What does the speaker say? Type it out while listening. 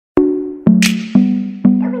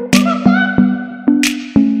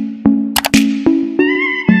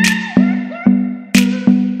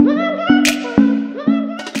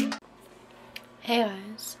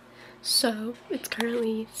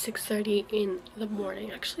6:30 in the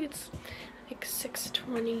morning. Actually, it's like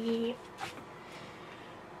 6:25.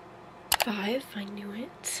 I knew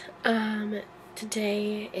it.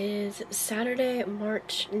 Today is Saturday,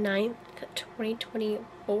 March 9th,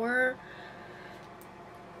 2024.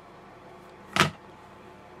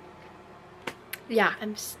 Yeah,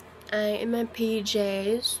 I'm in my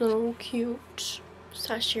PJs, so cute.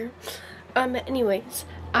 Last year. Anyways,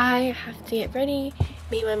 I have to get ready.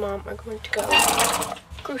 Me and my mom are going to go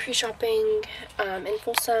grocery shopping in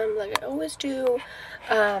Folsom like I always do.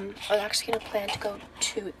 I was actually gonna plan to go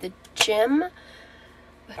to the gym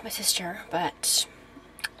with my sister, but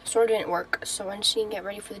sort of didn't work, so I just need to get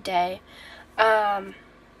ready for the day. But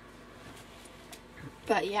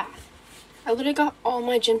yeah, I literally got all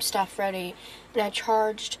my gym stuff ready, and I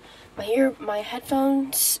charged my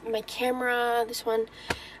headphones, my camera, this one.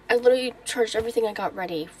 I literally charged everything I got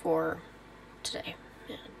ready for today,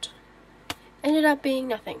 and ended up being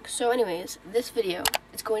nothing. So anyways, this video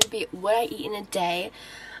is going to be what I eat in a day,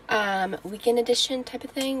 weekend edition type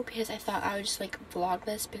of thing, because I thought I would just like vlog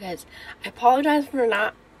this, because I apologize for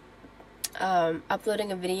not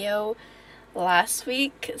uploading a video last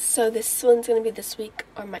week. So this one's gonna be this week,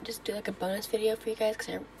 or I might just do like a bonus video for you guys,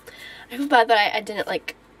 because I feel bad that I didn't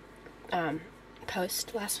like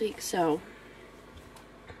post last week. So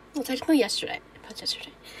well, technically yesterday. I posted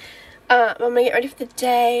yesterday. I'm gonna get ready for the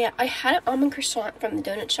day. I had an almond croissant from the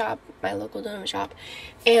donut shop, my local donut shop,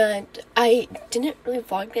 and I didn't really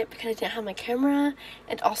vlog it because I didn't have my camera,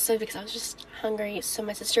 and also because I was just hungry. So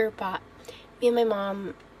my sister bought me and my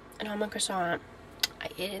mom an almond croissant. I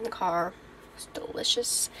ate it in the car. It was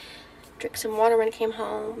delicious. Drank some water when I came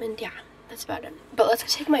home, and yeah, that's about it. But let's go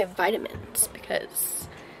take my vitamins, because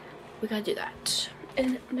we gotta do that.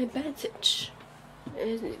 And my bed's itch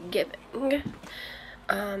is giving.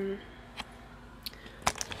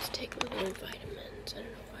 Let's take my little vitamins. I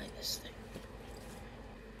don't know why this thing.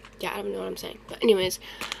 Yeah, I don't know what I'm saying. But anyways,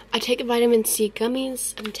 I take a vitamin C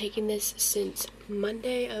gummies. I'm taking this since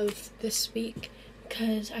Monday of this week,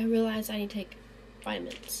 because I realized I need to take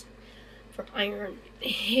vitamins for iron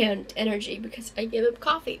and energy, because I gave up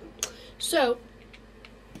coffee. So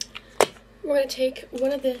we're gonna take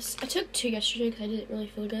one of this. I took two yesterday because I didn't really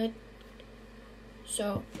feel good.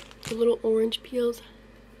 So the little orange peels.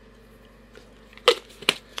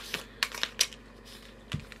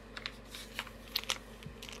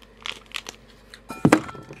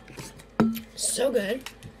 So good.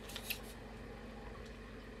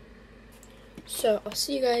 So I'll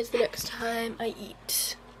see you guys the next time I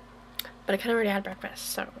eat. But I kind of already had breakfast,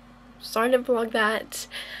 so sorry to vlog that.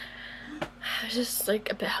 I was just like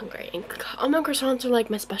a bit hungry. And almond croissants are like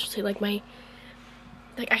my specialty, like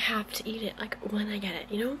I have to eat it like when I get it,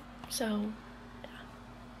 you know? So yeah.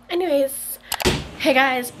 Anyways, hey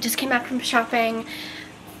guys, just came back from shopping.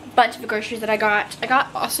 Bunch of groceries that I got. I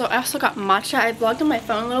also got matcha. I vlogged on my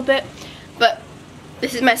phone a little bit, but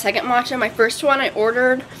this is my second matcha. My first one I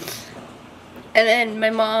ordered, and then my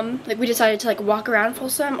mom, like, we decided to like walk around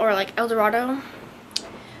Folsom or like El Dorado.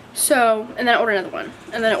 So, and then I ordered another one,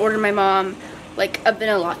 and then I ordered my mom like a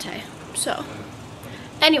vanilla latte. So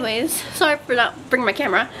anyways, sorry for not bringing my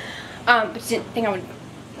camera, but didn't think I would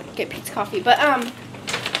get Pete's coffee. But I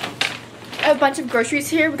have a bunch of groceries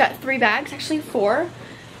here. We got 3 bags, actually 4.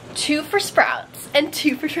 2 for Sprouts and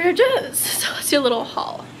 2 for Trader Joe's. So let's do a little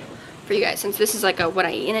haul for you guys, since this is like a what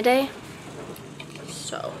I eat in a day.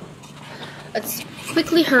 So let's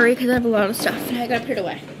quickly hurry, because I have a lot of stuff and I gotta put it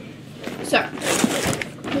away. So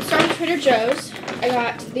we'll start with Trader Joe's. I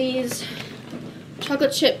got these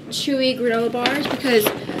chocolate chip chewy granola bars because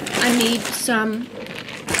I need some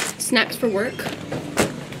snacks for work.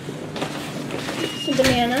 Some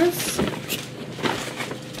bananas.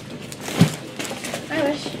 I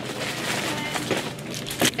wish.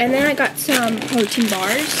 And then I got some protein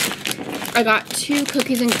bars. I got 2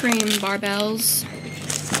 cookies and cream barbells.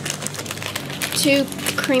 2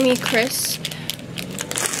 creamy crisp.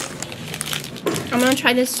 I'm gonna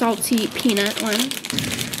try this salty peanut one.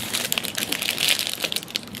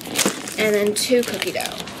 And then 2 cookie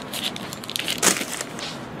dough.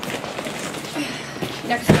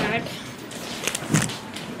 Next bag.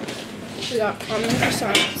 We got almond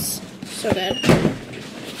croissants. So good.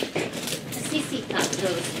 CC cup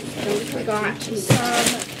those. We got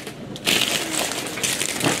some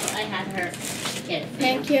I had her get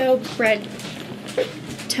panko bread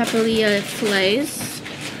tapatio fillets.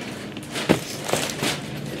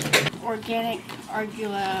 Organic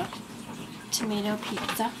arugula tomato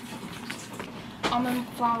pizza. Almond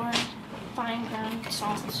flour, fine ground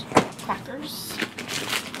salt, crackers.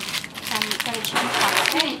 Some fettuccine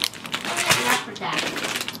pasta. Hey, enough for that.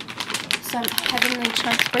 some Heavenly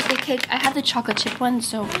Chunks birthday cake. I had the chocolate chip one,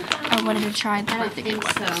 so I wanted to try the birthday cake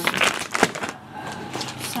one.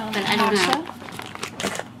 Some but I don't know.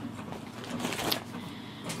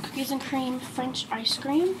 Cookies and cream French ice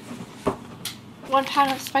cream. 1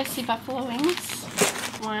 pound of spicy buffalo wings.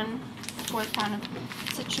 1/4 pound of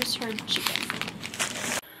citrus herb chicken.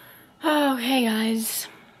 Okay, guys.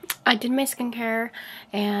 I did my skincare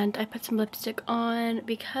and I put some lipstick on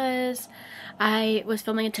because I was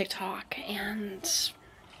filming a TikTok and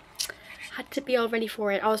had to be all ready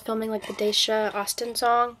for it. I was filming like the Daisha Austin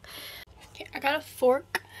song. Okay, I got a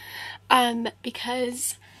fork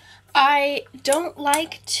because I don't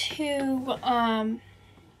like to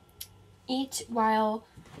eat while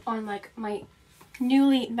on like my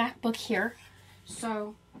newly MacBook here.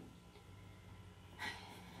 So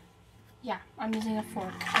yeah, I'm using a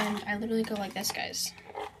fork and I literally go like this, guys.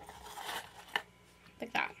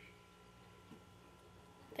 Like that.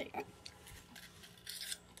 There you go.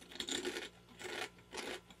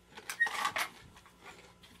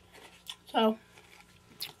 So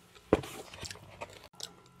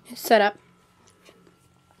it's set up.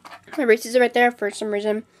 My Reese's are right there for some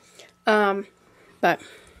reason. But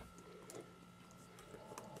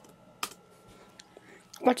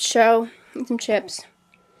watch a show, eat some chips,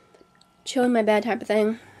 chill in my bed type of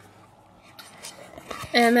thing.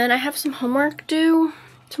 And then I have some homework due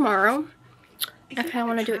tomorrow. I kind of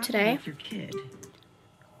want to do it today.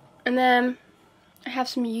 And then I have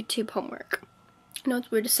some YouTube homework. I know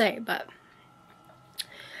it's weird to say, but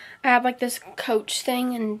I have like this coach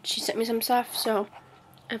thing and she sent me some stuff, so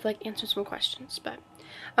I've like answered some questions. But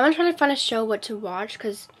I'm gonna try to find a show what to watch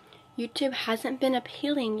because YouTube hasn't been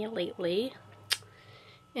appealing lately.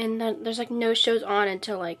 And there's like no shows on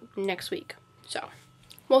until like next week. So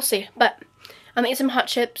we'll see. But I'm eating some hot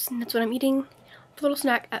chips and that's what I'm eating for a little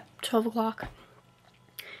snack at 12 o'clock.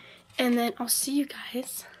 And then I'll see you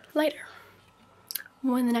guys later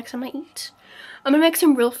when the next time I eat. I'm gonna make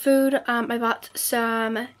some real food. I bought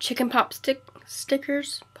some chicken pot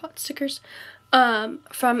stickers from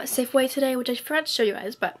Safeway today, which I forgot to show you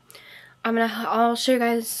guys, but I'll show you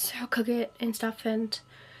guys how to cook it and stuff, and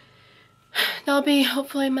that'll be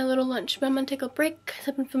hopefully my little lunch. But I'm gonna take a break because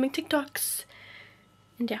I've been filming TikToks,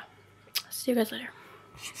 and yeah, I'll see you guys later.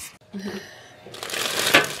 I'm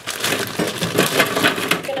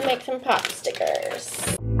gonna make some pot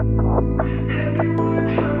stickers.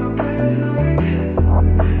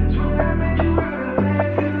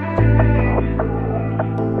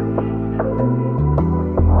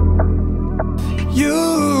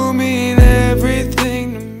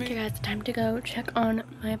 To go check on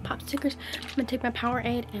my pop stickers. I'm gonna take my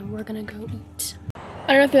Powerade and we're gonna go eat. I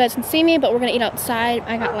don't know if you guys can see me, but we're gonna eat outside.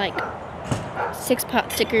 I got like 6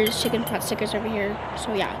 pot stickers, chicken pot stickers over here.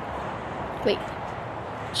 So yeah, wait,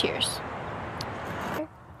 cheers.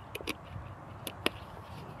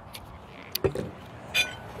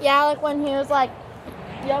 Yeah, like when he was like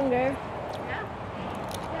younger.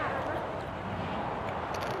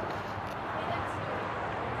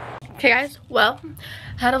 Okay guys, well,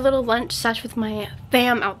 I had a little lunch session with my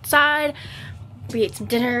fam outside. We ate some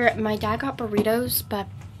dinner. My dad got burritos, but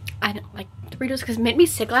I didn't like burritos because it made me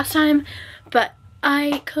sick last time. But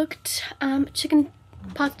I cooked chicken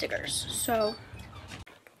pot stickers, so.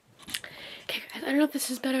 Okay guys, I don't know if this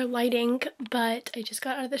is better lighting, but I just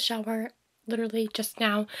got out of the shower literally just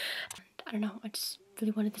now. I don't know, I just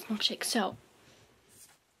really wanted this milkshake, so.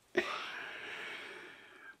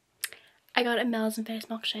 I got a Mel's and Face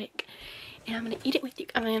milkshake, and I'm gonna eat it with you.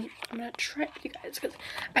 I'm gonna try it with you guys because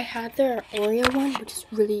I had their Oreo one, which is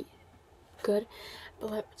really good. But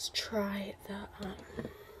let's try the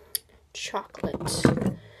chocolate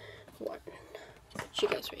one. What you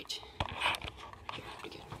guys rate?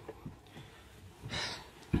 Pretty good.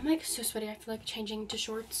 I'm like so sweaty. I feel like changing to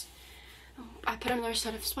shorts. I put another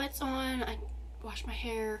set of sweats on. I washed my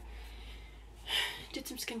hair, did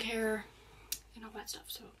some skincare, and all that stuff.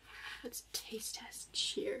 So. Let's taste test.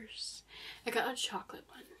 Cheers. I got a chocolate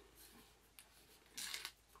one.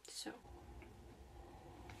 So.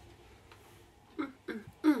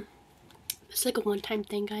 It's like a one-time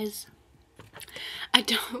thing, guys. I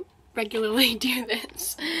don't regularly do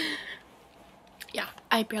this. Yeah,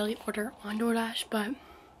 I barely order on DoorDash, but I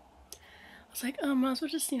was like, oh, might as well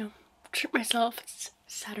just, treat myself. It's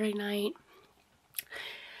Saturday night.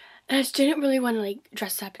 And I just didn't really want to like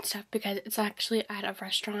dress up and stuff because it's actually at a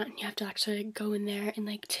restaurant and you have to actually go in there and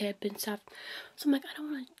like tip and stuff. So I'm like, I don't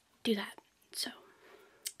want to do that. So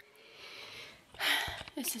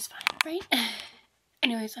this is fine, right?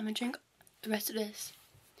 Anyways, I'm gonna drink the rest of this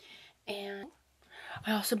and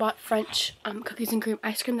I also bought French cookies and cream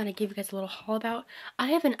ice cream that I gave you guys a little haul about. I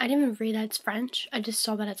didn't even read that it's French. I just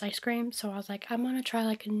saw that it's ice cream, so I was like, I'm gonna try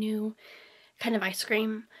like a new kind of ice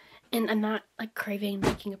cream, and I'm not like craving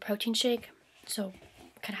making a protein shake, so I'm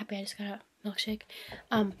kind of happy I just got a milkshake.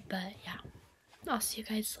 But yeah, I'll see you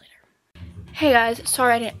guys later. Hey guys,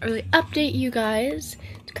 sorry I didn't really update you guys.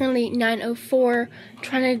 It's currently 9:04.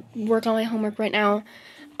 Trying to work on my homework right now.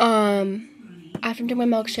 After doing my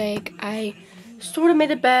milkshake, I sort of made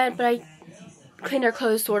the bed, but I cleaned our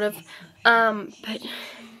clothes, sort of. But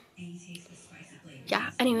yeah,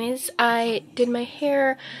 anyways, I did my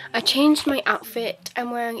hair. I changed my outfit. I'm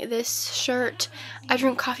wearing this shirt. I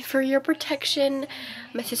drink coffee for your protection.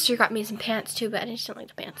 My sister got me some pants too, but I just didn't like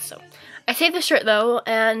the pants, so I saved the shirt though,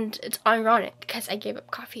 and it's ironic because I gave up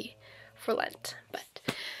coffee for Lent. But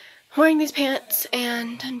I'm wearing these pants,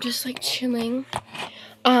 and I'm just like chilling.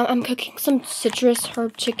 I'm cooking some citrus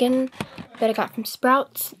herb chicken that I got from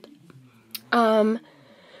Sprouts. Waiting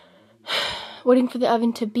for the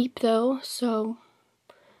oven to beep though, so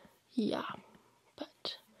yeah.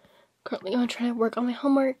 But currently I'm trying to work on my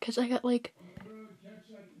homework because I got like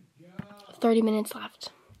 30 minutes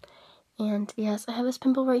left. And yes, I have this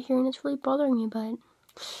pimple right here and it's really bothering me, but I'm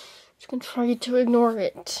just gonna try to ignore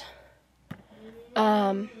it.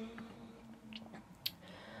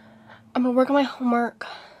 I'm gonna work on my homework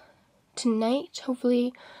tonight.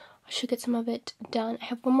 Hopefully, I should get some of it done. I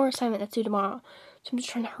have one more assignment that's due tomorrow, so I'm just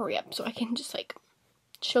trying to hurry up so I can just like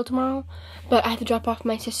chill tomorrow. But I have to drop off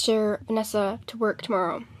my sister Vanessa to work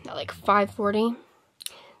tomorrow at like 5:40.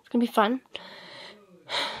 It's gonna be fun.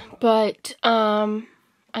 But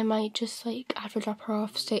I might just like after drop her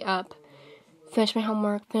off, stay up, finish my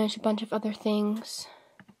homework, finish a bunch of other things,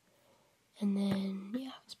 and then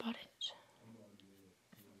yeah, that's about it.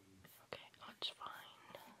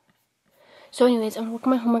 So anyways, I'm gonna work on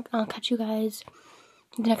my homework and I'll catch you guys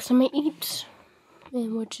the next time I eat,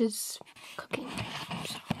 and which is cooking.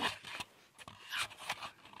 So,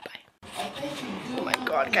 bye. Oh my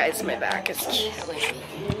god, guys, my back is killing me.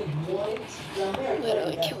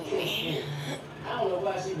 Literally killing me.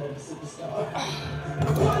 Okay,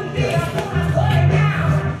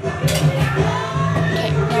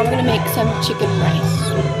 now we're gonna make some chicken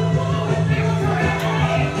rice.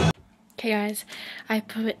 Okay guys, I'm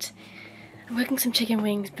cooking some chicken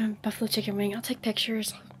wings, buffalo chicken wing. I'll take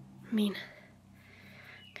pictures.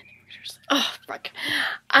 Oh, fuck.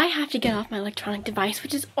 I have to get off my electronic device,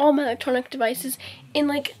 which is all my electronic devices, in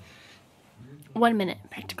like 1 minute,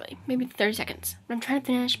 practically. Maybe 30 seconds. But I'm trying to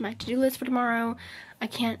finish my to-do list for tomorrow. I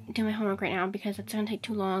can't do my homework right now because it's going to take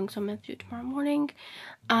too long, so I'm going to do it tomorrow morning.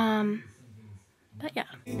 But yeah.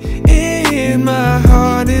 In my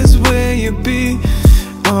heart